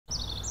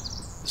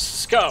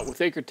Scott with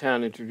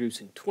Acretown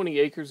introducing 20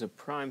 acres of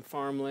prime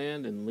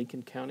farmland in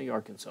Lincoln County,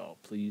 Arkansas.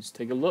 Please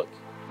take a look.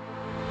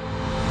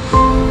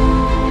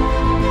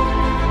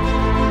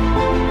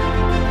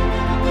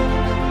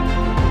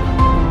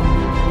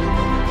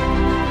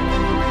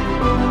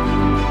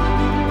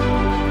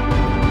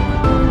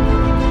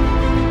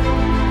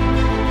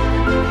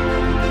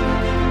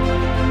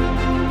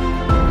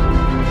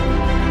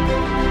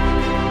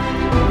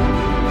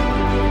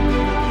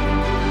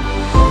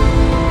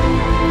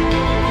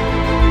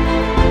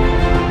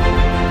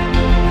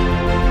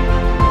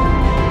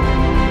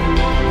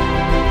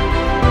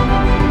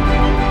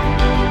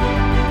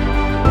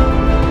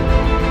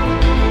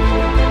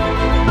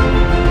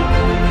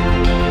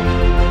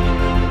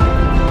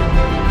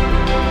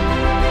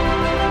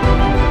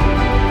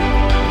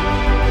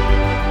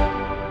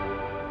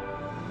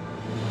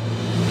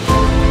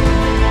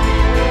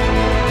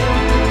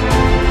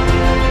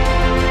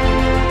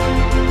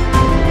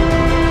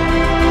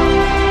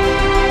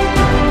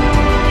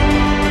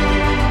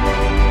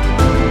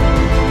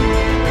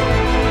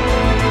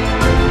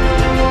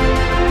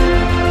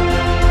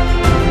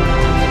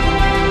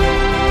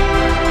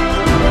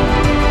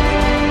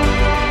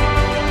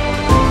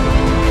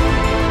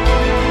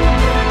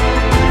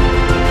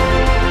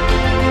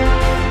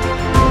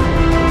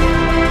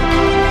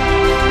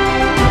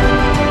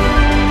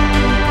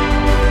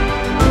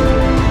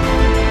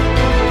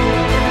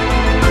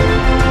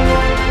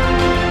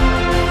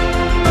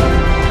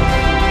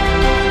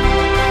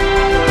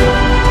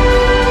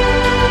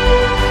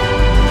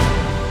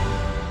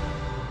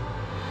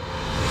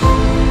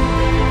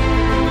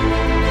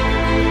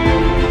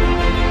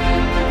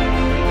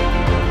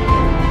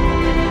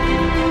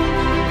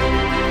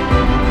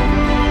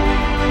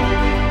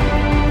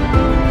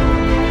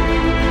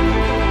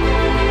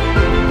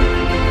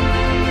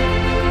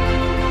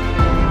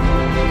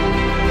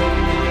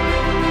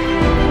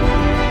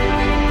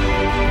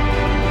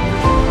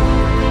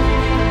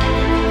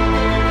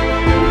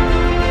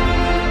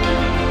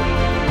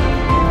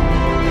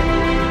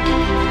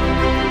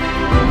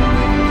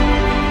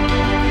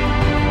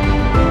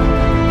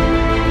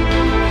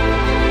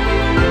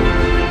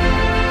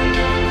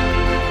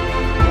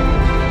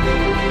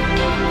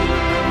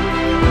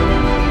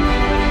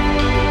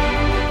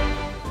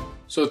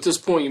 So at this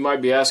point you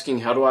might be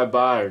asking, how do I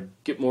buy or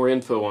get more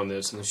info on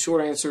this? And the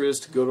short answer is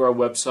to go to our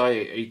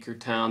website at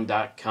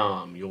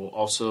acretown.com. You'll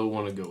also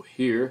want to go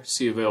here,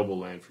 see available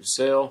land for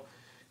sale,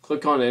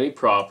 click on any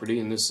property,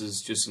 and this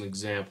is just an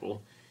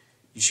example.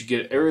 You should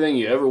get everything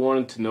you ever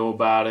wanted to know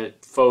about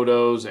it,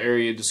 photos,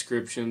 area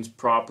descriptions,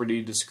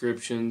 property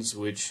descriptions,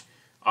 which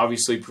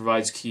obviously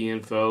provides key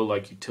info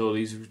like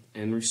utilities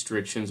and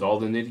restrictions, all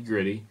the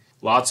nitty-gritty.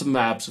 Lots of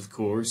maps, of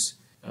course.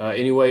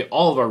 Anyway,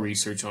 all of our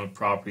research on a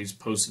property is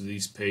posted to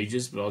these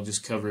pages, but I'll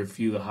just cover a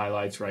few of the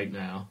highlights right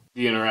now.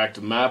 The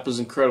interactive map is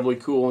incredibly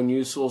cool and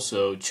useful,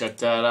 so check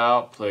that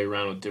out. Play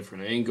around with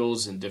different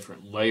angles and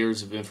different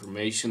layers of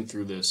information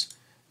through this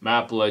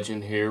map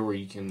legend here, where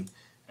you can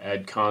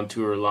add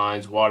contour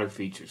lines, water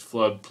features,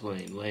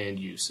 floodplain, land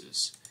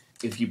uses.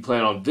 If you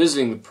plan on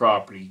visiting the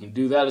property, you can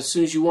do that as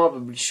soon as you want,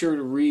 but be sure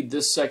to read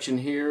this section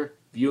here,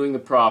 viewing the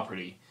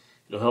property.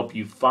 It'll help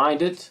you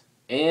find it,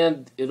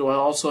 and it'll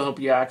also help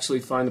you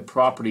actually find the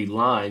property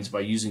lines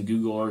by using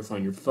Google Earth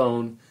on your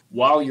phone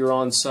while you're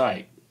on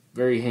site.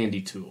 Very handy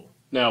tool.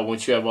 Now,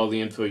 once you have all the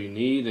info you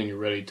need and you're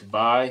ready to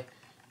buy,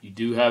 you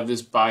do have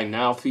this Buy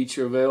Now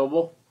feature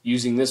available.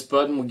 Using this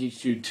button will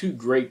get you two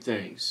great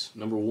things.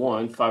 Number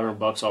one,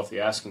 $500 off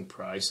the asking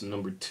price, and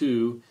number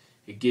two,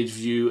 it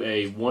gives you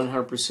a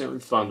 100%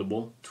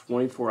 refundable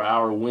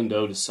 24-hour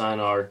window to sign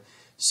our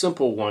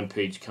simple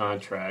one-page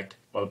contract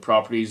while the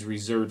property is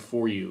reserved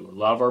for you. A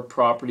lot of our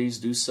properties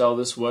do sell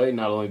this way,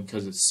 not only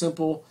because it's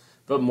simple,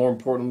 but more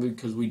importantly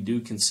because we do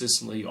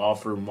consistently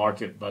offer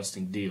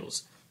market-busting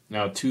deals.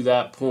 Now, to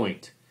that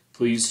point,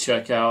 please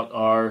check out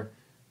our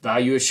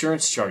value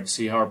assurance chart to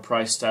see how our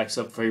price stacks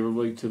up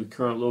favorably to the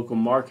current local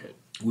market.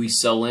 We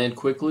sell land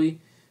quickly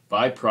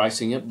by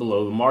pricing it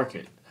below the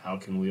market. How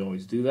can we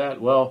always do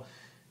that? Well,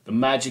 the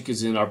magic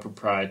is in our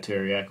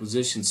proprietary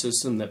acquisition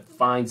system that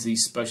finds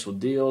these special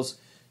deals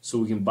so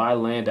we can buy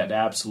land at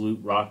absolute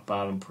rock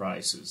bottom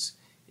prices.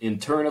 In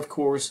turn, of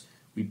course,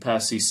 we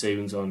pass these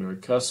savings on to our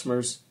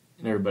customers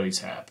and everybody's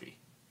happy.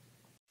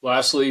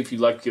 Lastly, if you'd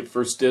like to get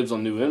first dibs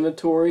on new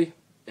inventory,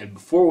 and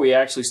before we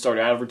actually start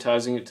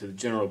advertising it to the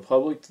general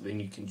public, then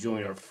you can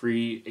join our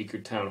free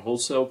Acretown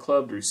Wholesale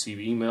Club to receive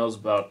emails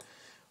about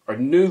our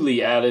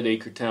newly added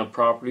Acretown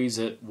properties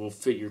that will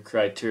fit your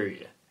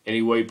criteria.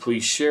 Anyway,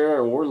 please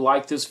share or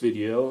like this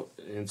video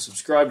and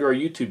subscribe to our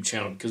YouTube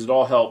channel because it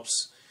all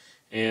helps.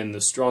 And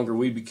the stronger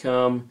we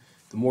become,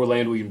 the more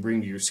land we can bring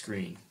to your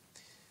screen.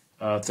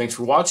 Thanks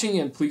for watching,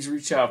 and please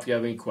reach out if you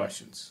have any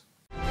questions.